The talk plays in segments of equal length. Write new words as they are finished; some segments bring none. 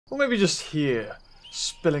Or maybe just here,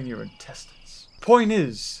 spilling your intestines. Point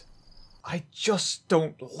is, I just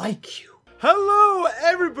don't like you. Hello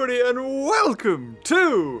everybody and welcome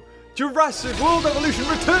to Jurassic World Evolution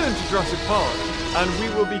Return to Jurassic Park. And we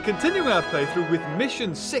will be continuing our playthrough with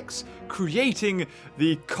Mission 6, creating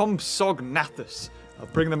the Compsognathus. I'll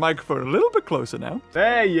bring the microphone a little bit closer now.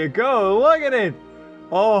 There you go, look at it.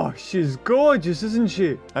 Oh, she's gorgeous, isn't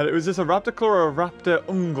she? And it was this a raptor claw or a raptor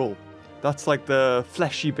ungle? That's like the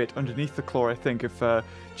fleshy bit underneath the claw, I think, if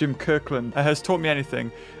Jim Kirkland has taught me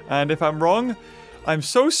anything. And if I'm wrong, I'm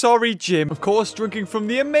so sorry, Jim. Of course, drinking from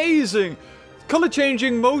the amazing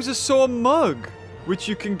color-changing Mosasaur mug, which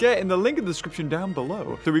you can get in the link in the description down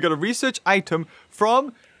below. So we got a research item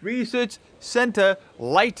from Research Center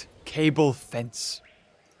Light Cable Fence.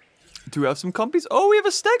 Do we have some compies? Oh, we have a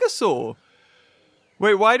stegosaur.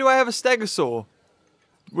 Wait, why do I have a stegosaur?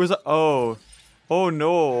 Was that? Oh. Oh,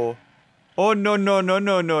 no. Oh, no, no, no,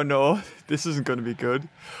 no, no, no. This isn't going to be good.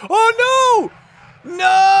 Oh, no!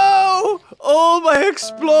 No! All my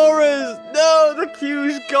explorers! No, the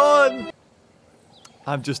queue's gone!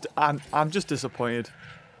 I'm just disappointed.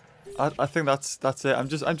 I think that's it. I'm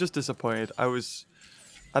just disappointed. I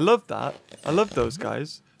loved that. I loved those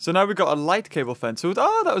guys. So now we got a light cable fence. So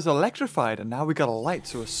that was electrified, and now we got a light,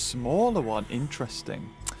 so a smaller one. Interesting.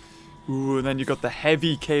 Ooh, and then you got the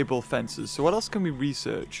heavy cable fences. So what else can we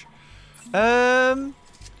research? Let's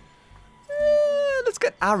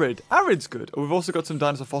get arid. Arid's good. Oh, we've also got some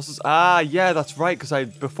dinosaur fossils. Ah, yeah, that's right. Because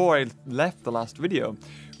before I left the last video,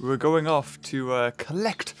 we were going off to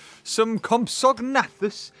collect some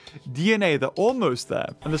Compsognathus DNA. They're almost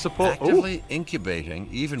there, and the support actively incubating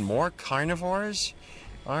even more carnivores.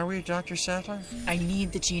 Are we, Dr. Sattler? I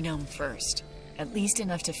need the genome first. At least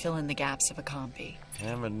enough to fill in the gaps of a compy.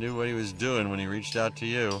 Hammond knew what he was doing when he reached out to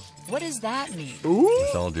you. What does that mean? Ooh.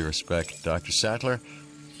 With all due respect, Dr. Sattler,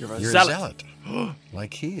 You're a zealot.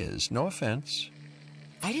 Like he is. No offense.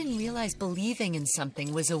 I didn't realize believing in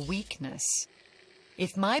something was a weakness.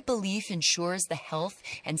 If my belief ensures the health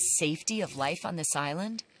and safety of life on this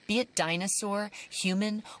island, be it dinosaur,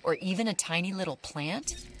 human, or even a tiny little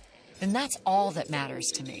plant, then that's all that matters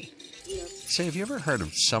to me. Say, have you ever heard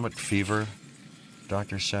of summit fever,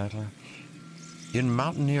 Dr. Sattler? In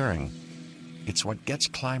mountaineering, it's what gets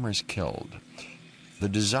climbers killed. The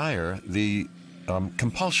desire, the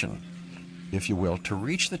compulsion, if you will, to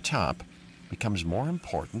reach the top becomes more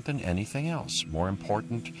important than anything else. More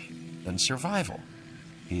important than survival,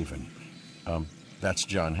 even. That's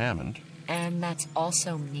John Hammond. And that's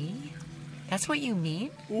also me? That's what you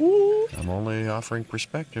mean? Ooh. I'm only offering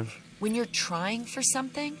perspective. When you're trying for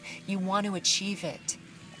something, you want to achieve it.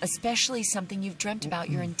 Especially something you've dreamt about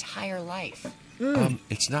your entire life.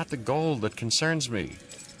 It's not the goal that concerns me,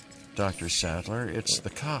 Dr. Sattler. It's the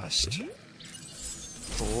cost.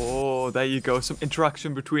 Oh, there you go. Some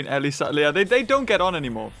interaction between Ellie Sattler. Yeah, they don't get on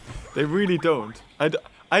anymore. They really don't.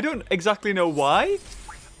 I don't exactly know why.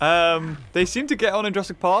 They seem to get on in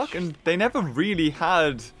Jurassic Park, and they never really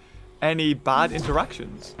had any bad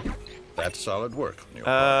interactions. That's solid work.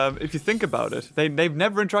 If you think about it, they've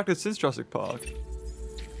never interacted since Jurassic Park.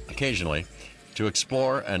 Occasionally, to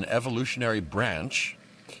explore an evolutionary branch,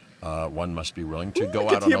 one must be willing to go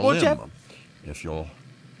out on a limb, if you'll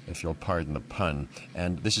pardon the pun.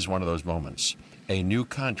 And this is one of those moments. A new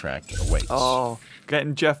contract awaits. Oh,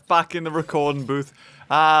 getting Jeff back in the recording booth.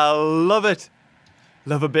 I love it.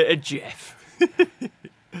 Love a bit of Jeff.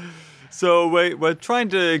 So we're trying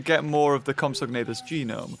to get more of the Compsognathus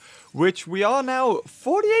genome, which we are now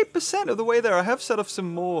 48% of the way there. I have set up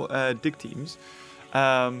some more dig teams.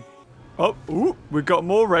 We've got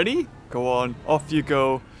more ready. Go on, off you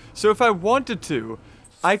go. So if I wanted to,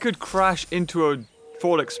 I could crash into a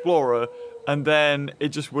Ford Explorer and then it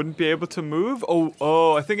just wouldn't be able to move.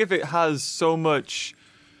 Oh, I think if it has so much,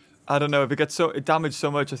 I don't know, if it gets damaged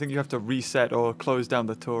so much, I think you have to reset or close down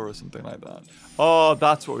the tour or something like that. Oh,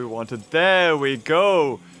 that's what we wanted. There we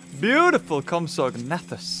go. Beautiful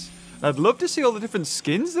Compsognathus. I'd love to see all the different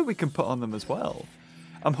skins that we can put on them as well.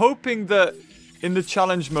 I'm hoping that in the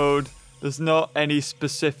challenge mode, there's not any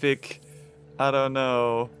specific, I don't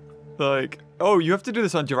know, like, oh, you have to do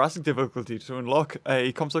this on Jurassic difficulty to unlock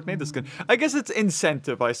a Compsognathus skin. I guess it's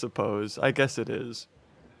incentive, I suppose. I guess it is.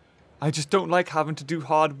 I just don't like having to do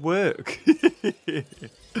hard work. Oh,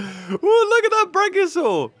 look at that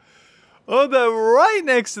Brachiosaur. Oh, they're right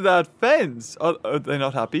next to that fence. Are they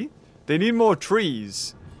not happy? They need more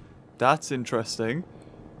trees. That's interesting.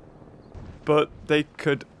 But they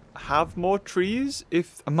could have more trees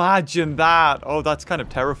if... Imagine that. Oh, that's kind of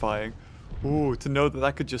terrifying. Ooh, to know that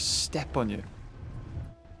that could just step on you.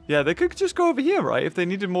 Yeah, they could just go over here, right? If they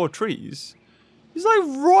needed more trees. He's like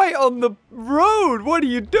right on the road. What are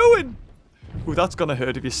you doing? Ooh, that's gonna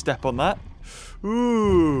hurt if you step on that.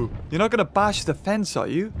 Ooh, you're not gonna bash the fence, are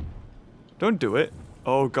you? Don't do it.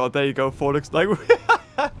 Oh god, there you go, Fortix. Like,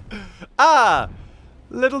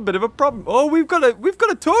 little bit of a problem. Oh, we've got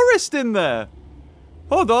a tourist in there.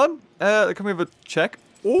 Hold on. Can we have a check?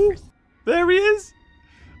 Oh, there he is.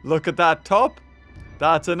 Look at that top.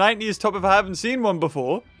 That's a 90s top if I haven't seen one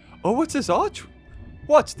before. Oh, what's this arch?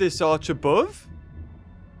 What's this arch above?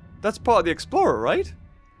 That's part of the Explorer, right?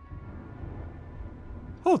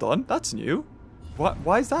 Hold on, that's new.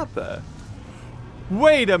 Why is that there?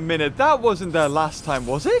 Wait a minute, that wasn't there last time,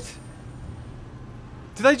 was it?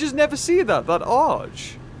 Did I just never see that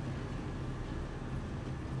arch?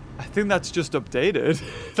 I think that's just updated.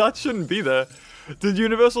 That shouldn't be there. Did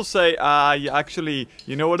Universal say, actually,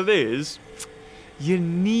 you know what it is? You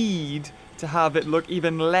need to have it look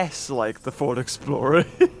even less like the Ford Explorer.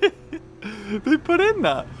 They put in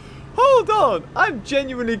that. Hold on, I'm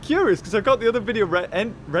genuinely curious because I've got the other video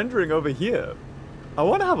rendering over here. I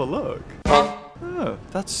want to have a look. Oh,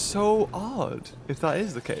 that's so odd, if that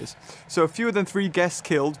is the case. So fewer than 3 guests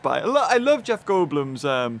killed by... I love Jeff Goldblum's,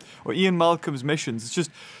 or Ian Malcolm's missions. It's just,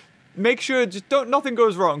 make sure, nothing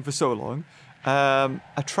goes wrong for so long.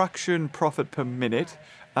 Attraction profit per minute.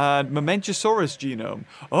 And Momentosaurus genome.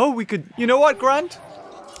 Oh, we could... You know what, Grant?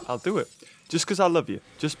 I'll do it. Just because I love you.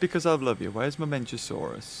 Just because I love you. Where's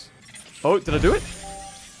Momentosaurus? Oh, did I do it?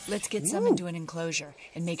 Let's get some into an enclosure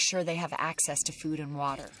and make sure they have access to food and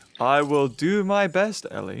water. I will do my best,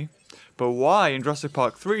 Ellie. But why in Jurassic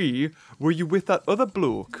Park 3 were you with that other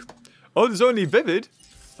bloke? Oh, there's only Vivid.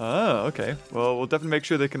 Ah, okay. Well, we'll definitely make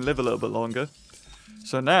sure they can live a little bit longer.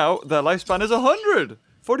 So now, their lifespan is 100!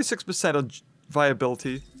 46% on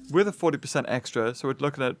viability, with a 40% extra, so we're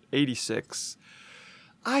looking at 86.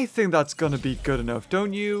 I think that's gonna be good enough,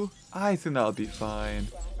 don't you? I think that'll be fine.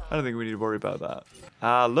 I don't think we need to worry about that.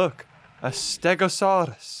 Ah, look. A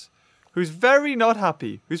Stegosaurus. Who's very not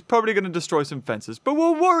happy. Who's probably going to destroy some fences. But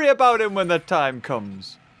we'll worry about him when the time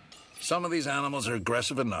comes. Some of these animals are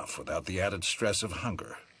aggressive enough without the added stress of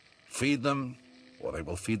hunger. Feed them, or they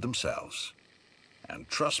will feed themselves. And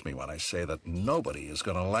trust me when I say that nobody is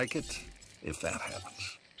going to like it if that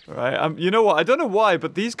happens. Alright, you know what? I don't know why,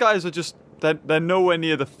 but these guys are just... They're nowhere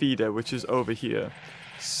near the feeder, which is over here.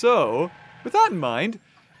 So, with that in mind...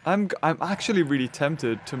 I'm actually really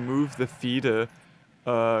tempted to move the feeder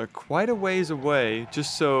quite a ways away,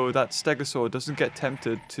 just so that Stegosaur doesn't get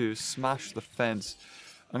tempted to smash the fence.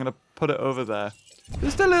 I'm going to put it over there.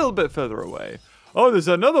 Just a little bit further away. Oh, there's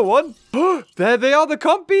another one. There they are, the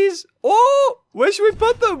compies. Oh, where should we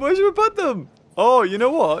put them? Where should we put them? Oh, you know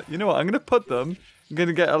what? I'm going to put them. I'm going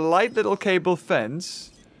to get a light little cable fence,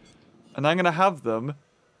 and I'm going to have them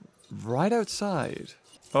right outside.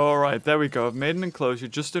 Alright, there we go. I've made an enclosure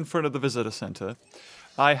just in front of the visitor center.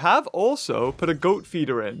 I have also put a goat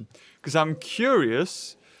feeder in, because I'm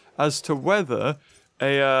curious as to whether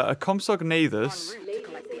a Compsognathus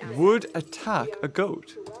would attack a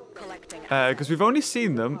goat. Because we've only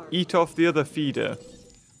seen them eat off the other feeder,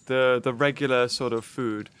 the regular sort of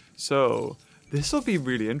food. So, this will be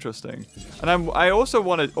really interesting. And I also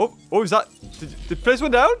wanted... Oh, is that... Did you place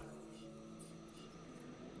one down?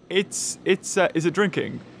 Is it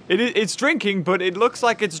drinking? It's drinking, but it looks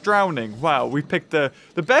like it's drowning. Wow, we picked the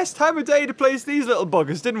best time of day to place these little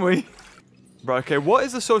buggers, didn't we? Right, okay, what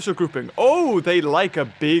is the social grouping? Oh, they like a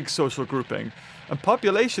big social grouping. And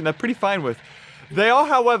population, they're pretty fine with. They are,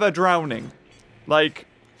 however, drowning. Like,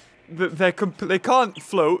 they can't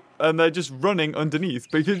float, and they're just running underneath.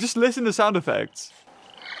 But if you just listen to sound effects.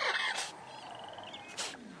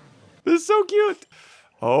 They're so cute.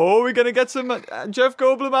 Oh, we're going to get some Jeff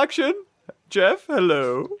Goldblum action. Jeff,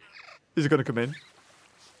 hello. Is he going to come in?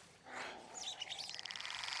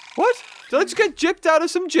 What? Did I just get gypped out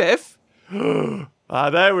of some Jeff?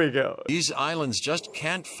 There we go. These islands just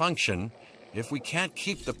can't function if we can't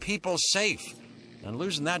keep the people safe. And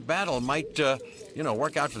losing that battle might,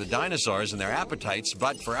 work out for the dinosaurs and their appetites,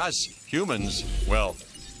 but for us, humans, well,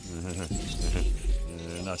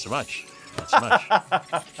 not so much. Not so much.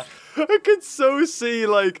 I could so see,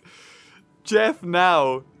 like, Jeff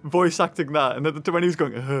now voice acting that, and then when he's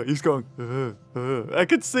going, I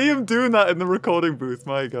could see him doing that in the recording booth,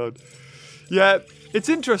 my god. Yeah, it's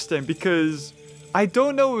interesting because I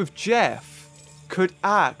don't know if Jeff could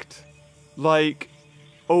act like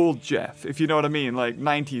old Jeff, if you know what I mean, like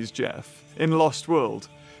 90s Jeff in Lost World.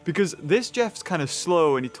 Because this Jeff's kind of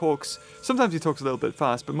slow and sometimes he talks a little bit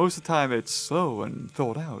fast, but most of the time it's slow and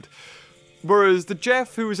thought out. Whereas the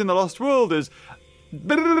Jeff who was in the Lost World is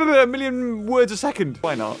a million words a second.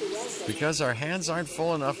 Why not? Because our hands aren't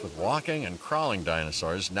full enough with walking and crawling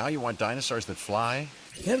dinosaurs. Now you want dinosaurs that fly?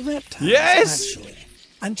 They're reptiles, Yes! actually.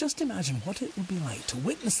 And just imagine what it would be like to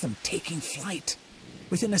witness them taking flight.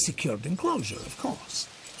 Within a secured enclosure, of course.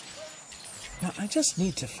 Now, I just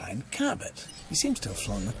need to find Cabot. He seems to have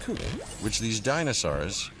flown the coop. Which these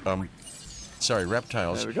dinosaurs,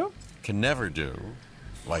 reptiles, There we go. can never do,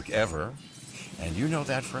 like ever. And you know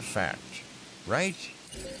that for a fact. Right,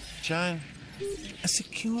 John? A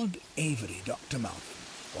secured aviary, Dr. Malcolm.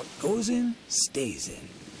 What goes in, stays in.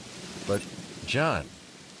 But, John,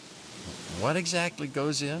 what exactly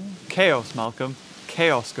goes in? Chaos, Malcolm.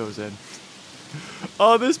 Chaos goes in.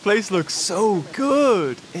 Oh, this place looks so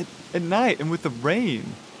good at night and with the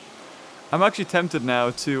rain. I'm actually tempted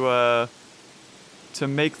now to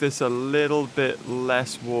make this a little bit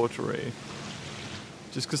less watery,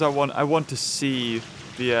 just because I want to see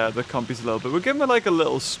the compies a little bit. We'll give them like a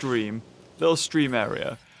little stream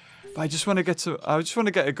area, but I just want to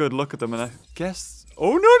get a good look at them, and I guess.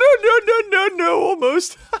 Oh no!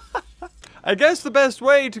 Almost. I guess the best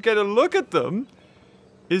way to get a look at them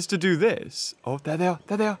is to do this. Oh, there they are.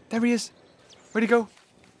 There he is. Where'd he go?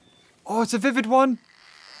 Oh, it's a vivid one.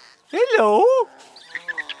 Hello.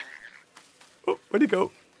 Oh, where'd he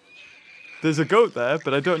go? There's a goat there,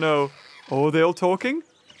 but I don't know. Oh, are they all talking?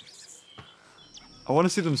 I want to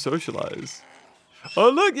see them socialize. Oh,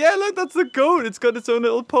 look. Yeah, look, that's the goat. It's got its own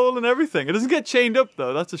little pole and everything. It doesn't get chained up,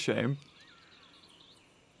 though. That's a shame.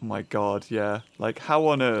 Oh, my God, yeah. Like, how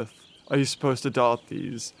on earth are you supposed to dart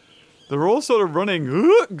these? They're all sort of running,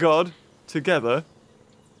 together.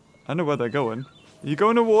 I know where they're going. Are you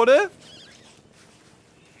going to water?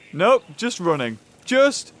 Nope, just running.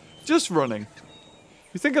 Just running.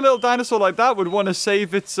 You think a little dinosaur like that would want to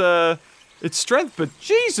save its strength, but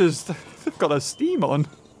Jesus, they've got a steam on.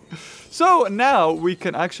 So now we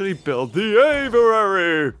can actually build the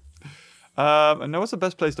aviary. And now what's the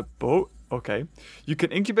best place to boat? Okay. You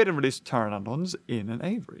can incubate and release pteranodons in an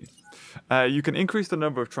aviary. You can increase the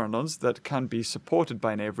number of pteranodons that can be supported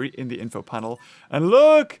by an aviary in the info panel. And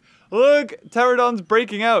look, pteranodons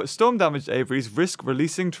breaking out. Storm-damaged aviaries risk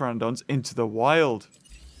releasing pteranodons into the wild.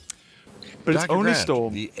 But Dr. it's only Grant,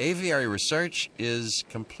 storm. The aviary research is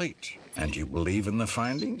complete. And you believe in the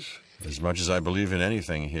findings? As much as I believe in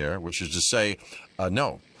anything here, which is to say,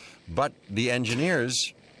 no. But the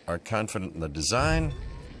engineers are confident in the design.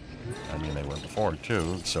 I mean, they were before,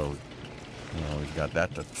 too, so, we've got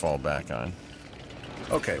that to fall back on.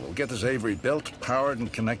 Okay, we'll get this aviary built, powered,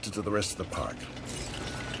 and connected to the rest of the park.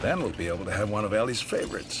 Then we'll be able to have one of Ellie's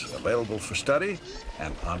favorites, available for study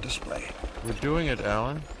and on display. We're doing it,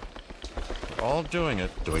 Alan. We're all doing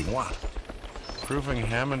it. Doing what? Proving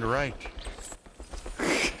Hammond right.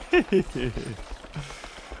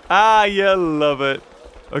 Ah, you love it.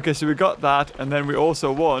 Okay, so we got that, and then we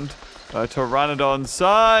also want a pteranodon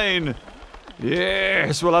sign.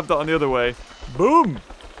 Yes, we'll have that on the other way. Boom.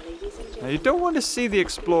 Now, you don't want to see the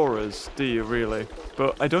explorers, do you, really?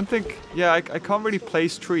 But I don't think... Yeah, I can't really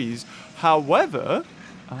place trees. However...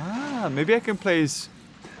 maybe I can place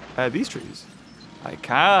these trees. I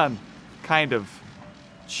can. Kind of.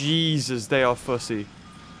 Jesus, they are fussy.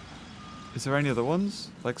 Is there any other ones?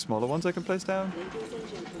 Like smaller ones I can place down?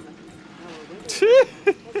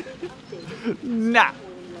 Nah.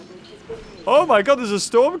 Oh my God, there's a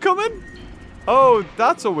storm coming? Oh,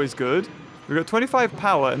 that's always good. We've got 25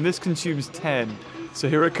 power and this consumes 10. So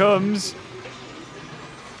here it comes.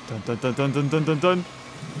 Dun dun dun dun dun dun dun dun.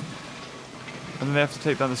 And then they have to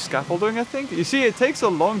take down the scaffolding, I think. You see, it takes a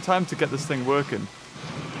long time to get this thing working.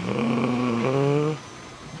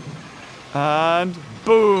 And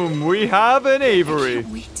boom, we have an aviary. I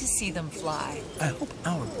can't wait to see them fly. I hope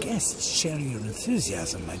our guests share your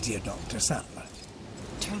enthusiasm, my dear Dr. Sattler.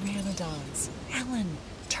 Pteranodons. Alan,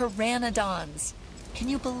 pteranodons. Can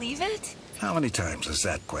you believe it? How many times has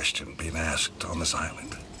that question been asked on this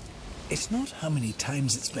island? It's not how many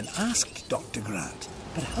times it's been asked, Dr. Grant,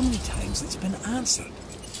 but how many times it's been answered.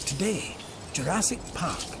 Today, Jurassic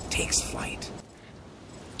Park takes flight.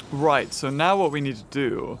 Right, so now what we need to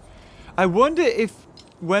do... I wonder if,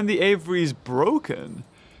 when the aviary's broken,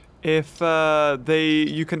 if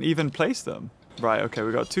you can even place them. Right, okay,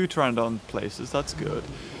 we got 2 pteranodon places, that's good.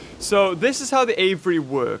 So this is how the aviary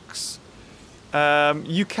works.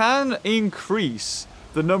 You can increase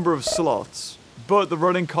the number of slots, but the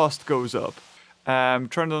running cost goes up.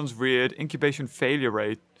 Pteranodons reared, incubation failure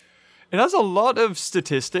rate. It has a lot of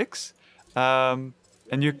statistics, and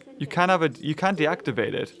you can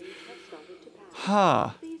deactivate it. Huh.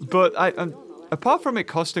 But apart from it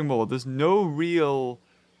costing more, there's no real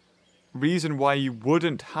reason why you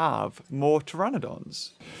wouldn't have more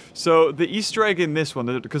pteranodons. So the Easter egg in this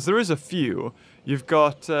one, because there is a few, you've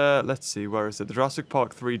got, let's see, where is it? The Jurassic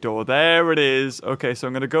Park 3 door. There it is. Okay, so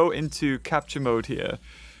I'm going to go into capture mode here,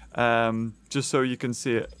 just so you can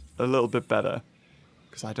see it a little bit better,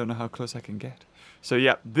 because I don't know how close I can get. So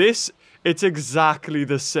yeah, it's exactly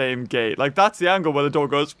the same gate. Like, that's the angle where the door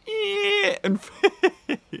goes, and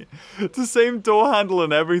it's the same door handle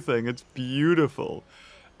and everything. It's beautiful.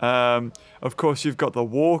 Of course, you've got the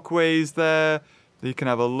walkways there that you can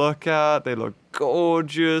have a look at. They look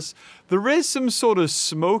gorgeous. There is some sort of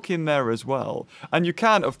smoke in there as well. And you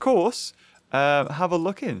can, of course, have a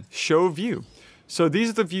look in. Show view. So these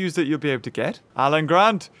are the views that you'll be able to get. Alan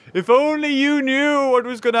Grant, if only you knew what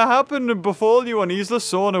was going to happen and befall you on Isla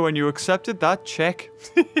Sorna when you accepted that check.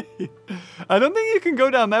 I don't think you can go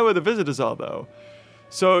down there where the visitors are, though.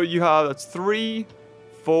 So you have, that's 3,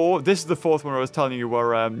 4. This is the 4th one I was telling you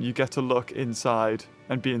where you get to look inside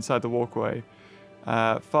and be inside the walkway.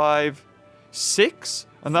 5, 6,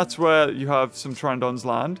 and that's where you have some pteranodons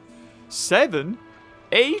land. 7,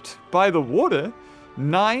 8 by the water.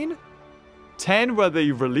 9, 10 where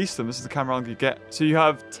they release them. This is the camera angle you get. So you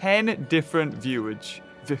have 10 different viewing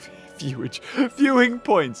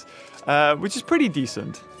points, which is pretty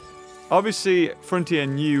decent. Obviously, Frontier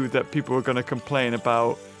knew that people were going to complain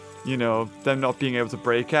about, you know, them not being able to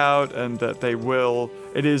break out, and that they will.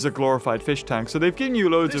 It is a glorified fish tank, so they've given you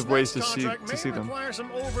loads of ways to see them. This may require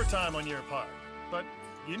some overtime on your part, but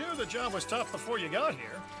you knew the job was tough before you got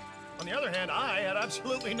here. On the other hand, I had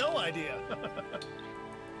absolutely no idea.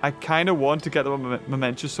 I kind of want to get the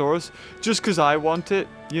Momentosaurus, just because I want it,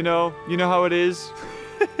 you know? You know how it is?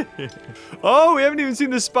 Oh, we haven't even seen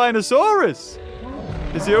the Spinosaurus!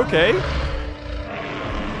 Is he okay?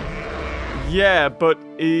 Yeah, but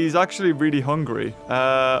he's actually really hungry.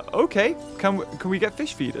 Okay. Can we get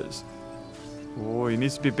fish feeders? Oh, he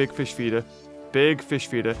needs to be a big fish feeder. Big fish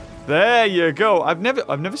feeder. There you go. I've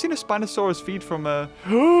never seen a Spinosaurus feed from a...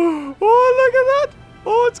 Oh, look at that!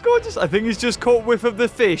 Oh, it's gorgeous. I think he's just caught whiff of the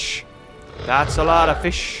fish. That's a lot of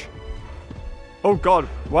fish. Oh, God.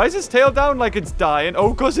 Why is his tail down like it's dying? Oh,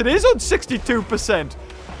 because it is on 62%.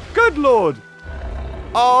 Good Lord.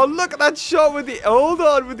 Oh, look at that shot with the... Hold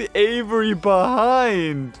on, with the aviary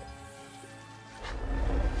behind.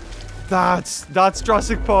 That's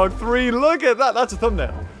Jurassic Park 3. Look at that. That's a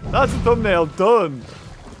thumbnail. That's a thumbnail done.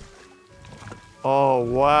 Oh,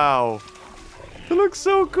 wow. It looks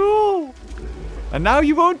so cool. And now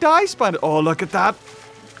you won't die, Spino. Oh, look at that.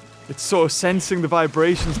 It's sort of sensing the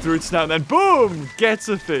vibrations through its snout, and then boom, gets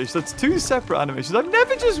a fish. That's 2 separate animations. I've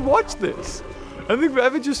never just watched this. I don't think we've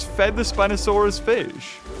ever just fed the Spinosaurus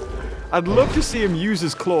fish. I'd love to see him use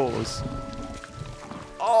his claws.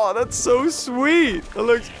 Oh, that's so sweet. That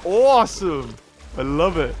looks awesome. I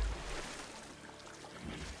love it.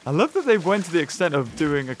 I love that they went to the extent of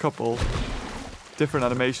doing a couple different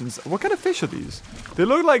animations. What kind of fish are these? They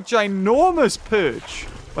look like ginormous perch.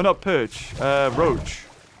 Well, not perch. Roach,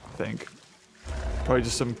 I think. Probably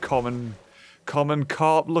just some common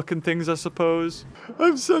carp looking things, I suppose.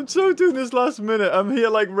 I'm so doing this last minute. I'm here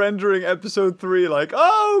like rendering episode 3 like,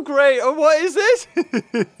 oh great, oh, what is this?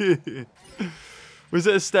 Was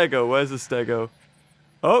it a stego? Where's the stego?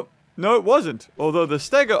 Oh, no it wasn't. Although the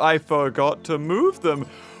stego, I forgot to move them.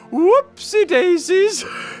 Whoopsie daisies.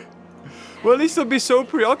 Well, at least they'll be so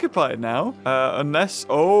preoccupied now. Unless,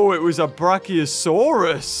 oh, it was a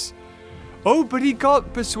Brachiosaurus. Oh, but he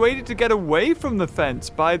got persuaded to get away from the fence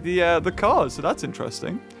by the cars, so that's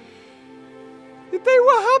interesting. They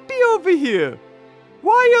were happy over here.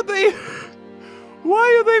 Why are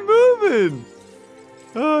they moving?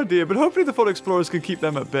 Oh dear, but hopefully the full explorers can keep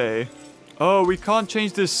them at bay. Oh, we can't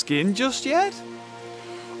change the skin just yet?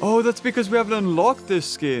 Oh, that's because we haven't unlocked the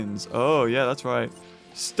skins. Oh, yeah, that's right.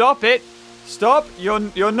 Stop it. Stop.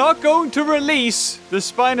 You're not going to release the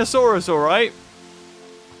Spinosaurus, all right?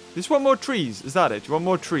 Just want more trees. Is that it? You want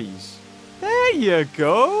more trees? There you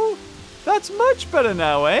go. That's much better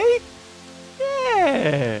now, eh?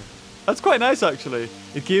 Yeah. That's quite nice, actually.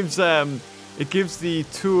 It gives the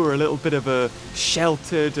tour a little bit of a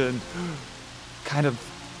sheltered and kind of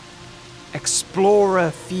explorer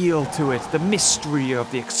feel to it. The mystery of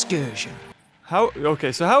the excursion.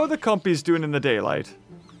 Okay, so how are the compies doing in the daylight?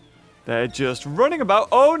 They're just running about.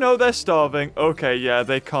 Oh, no, they're starving. Okay, yeah,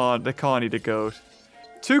 they can't eat a goat.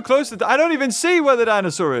 Too close to... I don't even see where the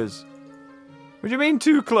dinosaur is. What do you mean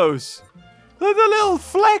too close? Look at the little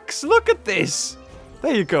flecks. Look at this.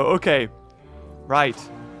 There you go. Okay. Right.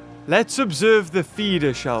 Let's observe the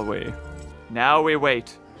feeder, shall we? Now we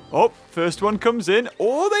wait. Oh, first one comes in.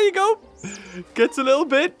 Oh, there you go. Gets a little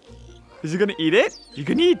bit. Is he going to eat it? You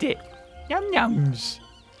can eat it. Yum yums.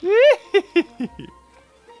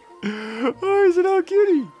 Oh, he's an old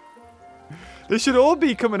cutie. They should all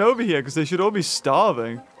be coming over here because they should all be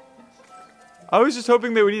starving. I was just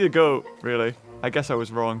hoping they would eat a goat, really. I guess I was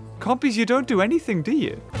wrong. Compies, you don't do anything, do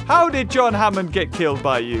you? How did John Hammond get killed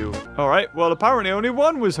by you? Alright, well, apparently only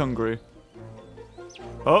one was hungry.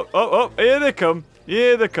 Oh, here they come.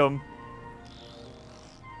 Here they come.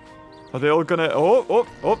 Are they all gonna...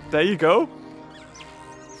 Oh, there you go.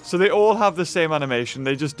 So they all have the same animation.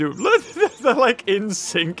 They just do... They're like in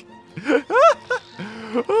sync.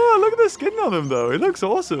 Oh, look at the skin on him, though. It looks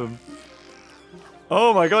awesome.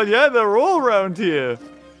 Oh my god, yeah, they're all around here.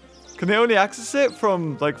 Can they only access it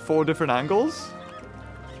from, like, 4 different angles?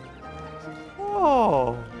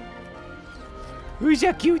 Oh. Who's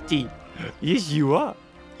a cutie? Yes, you are.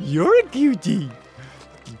 You're a cutie.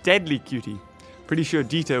 Deadly cutie. Pretty sure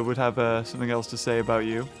Dita would have something else to say about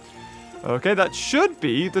you. Okay, that should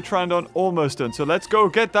be the Pteranodon almost done. So let's go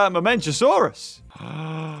get that Momentosaurus.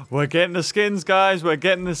 We're getting the skins, guys. We're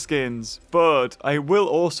getting the skins. But I will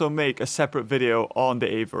also make a separate video on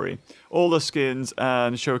the aviary. All the skins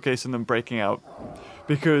and showcasing them breaking out.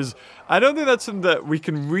 Because I don't think that's something that we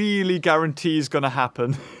can really guarantee is going to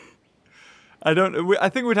happen. I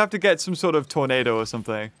think we'd have to get some sort of tornado or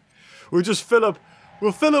something. We'll just fill up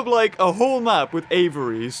like a whole map with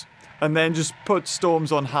aviaries. And then just put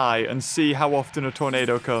storms on high and see how often a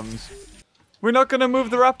tornado comes. We're not going to move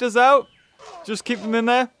the raptors out? Just keep them in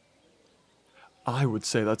there? I would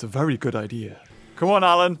say that's a very good idea. Come on,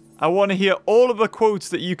 Alan. I want to hear all of the quotes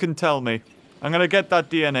that you can tell me. I'm going to get that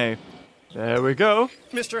DNA. There we go.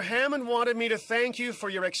 Mr. Hammond wanted me to thank you for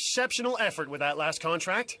your exceptional effort with that last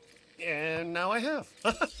contract. And now I have.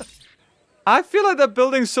 I feel like they're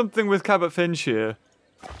building something with Cabot Finch here.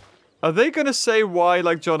 Are they going to say why,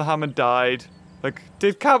 like, John Hammond died? Like,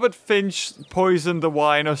 did Cabot Finch poison the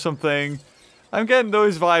wine or something? I'm getting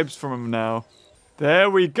those vibes from him now. There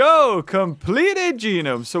we go! Completed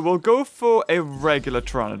genome! So we'll go for a regular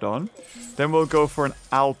Pteranodon. Then we'll go for an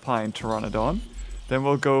alpine Pteranodon. Then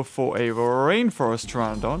we'll go for a rainforest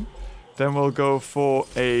Pteranodon. Then we'll go for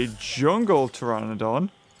a jungle Pteranodon.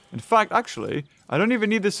 In fact, actually, I don't even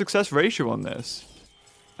need the success ratio on this.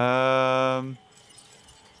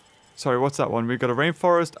 Sorry, what's that one? We've got a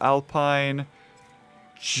rainforest, alpine,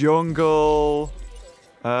 jungle,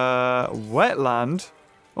 wetland.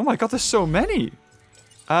 Oh my god, there's so many.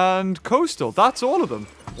 And coastal. That's all of them.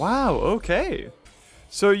 Wow, okay.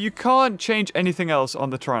 So you can't change anything else on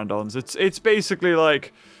the Pteranodons. It's basically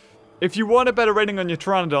like, if you want a better rating on your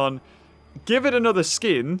Pteranodon, give it another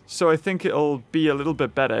skin. So I think it'll be a little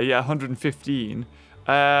bit better. Yeah, 115.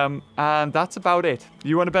 And that's about it.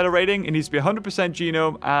 You want a better rating? It needs to be 100%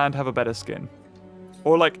 genome and have a better skin.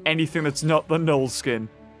 Or like anything that's not the null skin.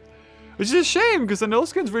 Which is a shame because the null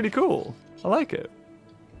skin's really cool. I like it.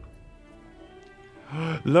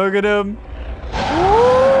 Look at him.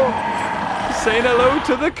 Saying hello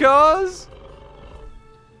to the cars.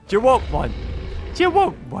 Do you want one? Do you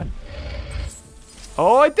want one?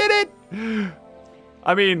 Oh, I did it.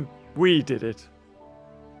 I mean, we did it.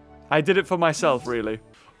 I did it for myself, really.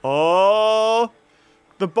 Oh,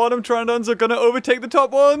 the bottom Pteranodons are going to overtake the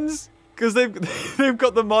top ones. Because they've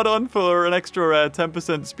got the mod on for an extra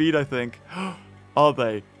 10% speed, I think. Are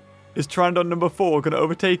they? Is Pteranodon number 4 going to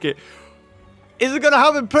overtake it? Is it going to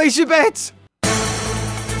happen? Place your bets! Oh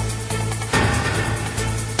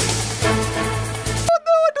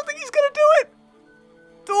no, I don't think he's going to do it!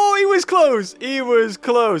 Oh, he was close. He was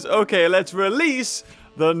close. Okay, let's release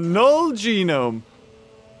the null genome.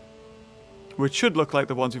 Which should look like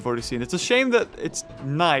the ones we've already seen. It's a shame that it's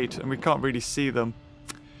night and we can't really see them.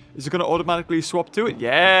 Is it going to automatically swap to it?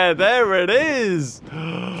 Yeah, there it is.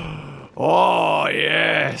 Oh,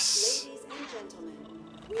 yes.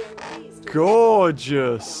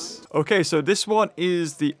 Gorgeous. Okay, so this one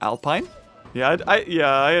is the Alpine. Yeah,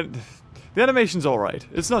 the animation's all right.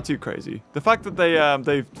 It's not too crazy. The fact that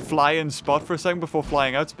they fly and spot for a second before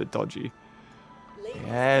flying out's a bit dodgy.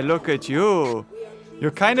 Yeah, look at you.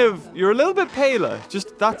 You're a little bit paler.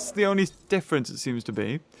 Just, that's the only difference it seems to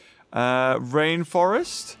be.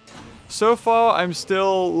 Rainforest. So far, I'm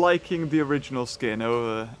still liking the original skin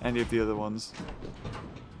over any of the other ones.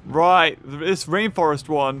 Right, this rainforest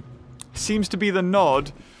one seems to be the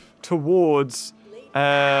nod towards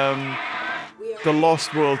the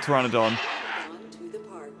Lost World Pteranodon.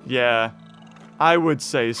 Yeah, I would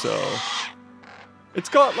say so. It's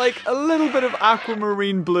got like a little bit of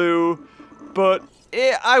aquamarine blue, but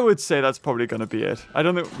I would say that's probably going to be it. I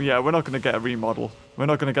don't think, yeah, we're not going to get a remodel. We're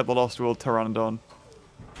not going to get the Lost World Pteranodon.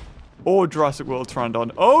 Or Jurassic World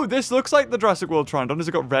Pteranodon. Oh, this looks like the Jurassic World Pteranodon. Has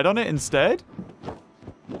it got red on it instead?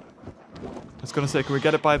 I was going to say, can we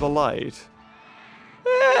get it by the light?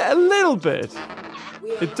 A little bit.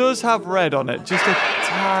 It does have red on it, just a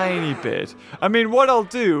tiny bit. I mean, what I'll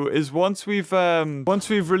do is once we've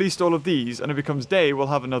released all of these and it becomes day, we'll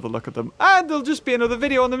have another look at them. And there'll just be another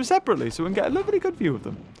video on them separately, so we can get a lovely good view of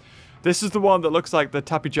them. This is the one that looks like the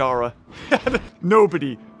Tapijara.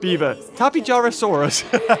 Nobody. Beaver. Tapijarasaurus.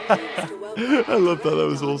 I love that. That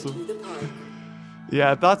was awesome.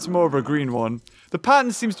 Yeah, that's more of a green one. The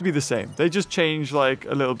pattern seems to be the same. They just change, like,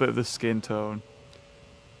 a little bit of the skin tone.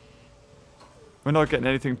 We're not getting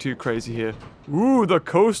anything too crazy here. Ooh, the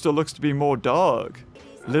coastal looks to be more dark.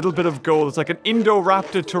 Little bit of gold. It's like an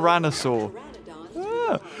Indoraptor Tyrannosaur.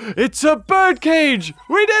 Ah, it's a bird cage!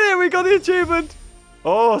 We did it! We got the achievement!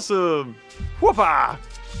 Awesome! Whoopah!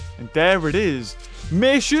 And there it is.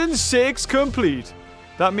 Mission 6 complete.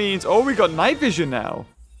 That means, oh, we got night vision now.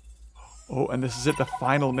 Oh, and this is it, the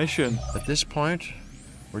final mission. At this point,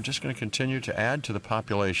 we're just going to continue to add to the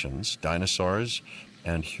populations, dinosaurs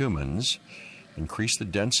and humans, increase the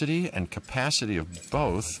density and capacity of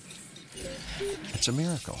both. It's a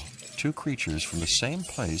miracle. Two creatures from the same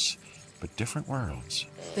place, but different worlds.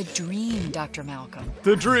 The dream, Dr. Malcolm.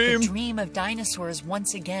 The dream. The dream of dinosaurs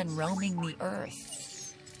once again roaming the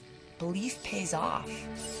earth. Belief pays off.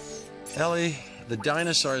 Ellie, the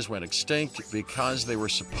dinosaurs went extinct because they were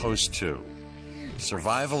supposed to.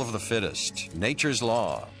 Survival of the fittest, nature's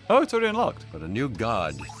law. Oh, it's already unlocked. But a new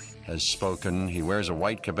god has spoken. He wears a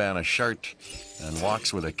white cabana shirt and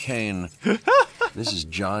walks with a cane. This is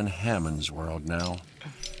John Hammond's world now.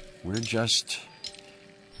 We're just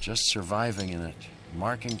surviving in it,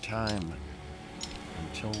 marking time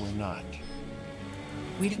until we're not.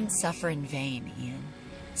 We didn't suffer in vain, Ian.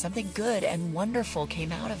 Something good and wonderful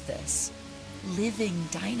came out of this. Living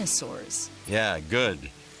dinosaurs. Yeah, good.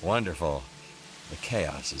 Wonderful. The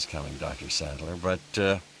chaos is coming, Dr. Sadler,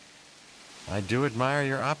 but I do admire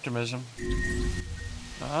your optimism.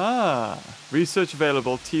 Ah, research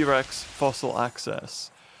available, T-Rex fossil access.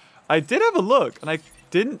 I did have a look, and I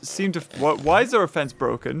didn't seem to... Why is there a fence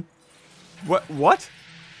broken? What?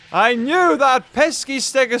 I knew that pesky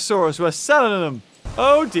Stegosaurus were selling them.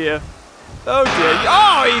 Oh dear. Oh dear.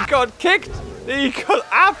 Oh, he got kicked. He got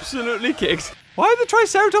absolutely kicked. Why are the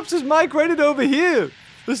Triceratopses migrated over here?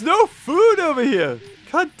 There's no food over here.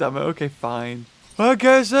 God damn it. Okay, fine. I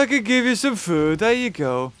guess I could give you some food. There you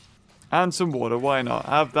go. And some water. Why not?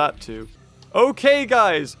 Have that too. Okay,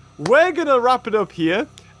 guys. We're going to wrap it up here.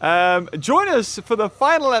 Join us for the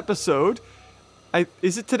final episode.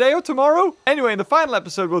 Is it today or tomorrow? Anyway, in the final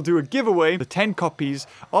episode, we'll do a giveaway. The 10 copies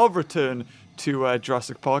of Return to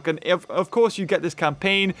Jurassic Park. And of course, you get this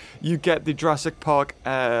campaign. You get the Jurassic Park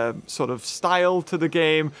sort of style to the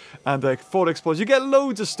game. And the Ford Explorers. You get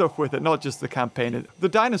loads of stuff with it. Not just the campaign. The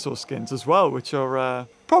dinosaur skins as well, which are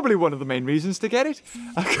probably one of the main reasons to get it.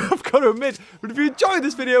 I've got to admit. But if you enjoyed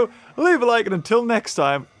this video, leave a like. And until next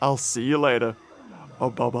time, I'll see you later. Oh,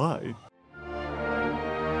 bye-bye.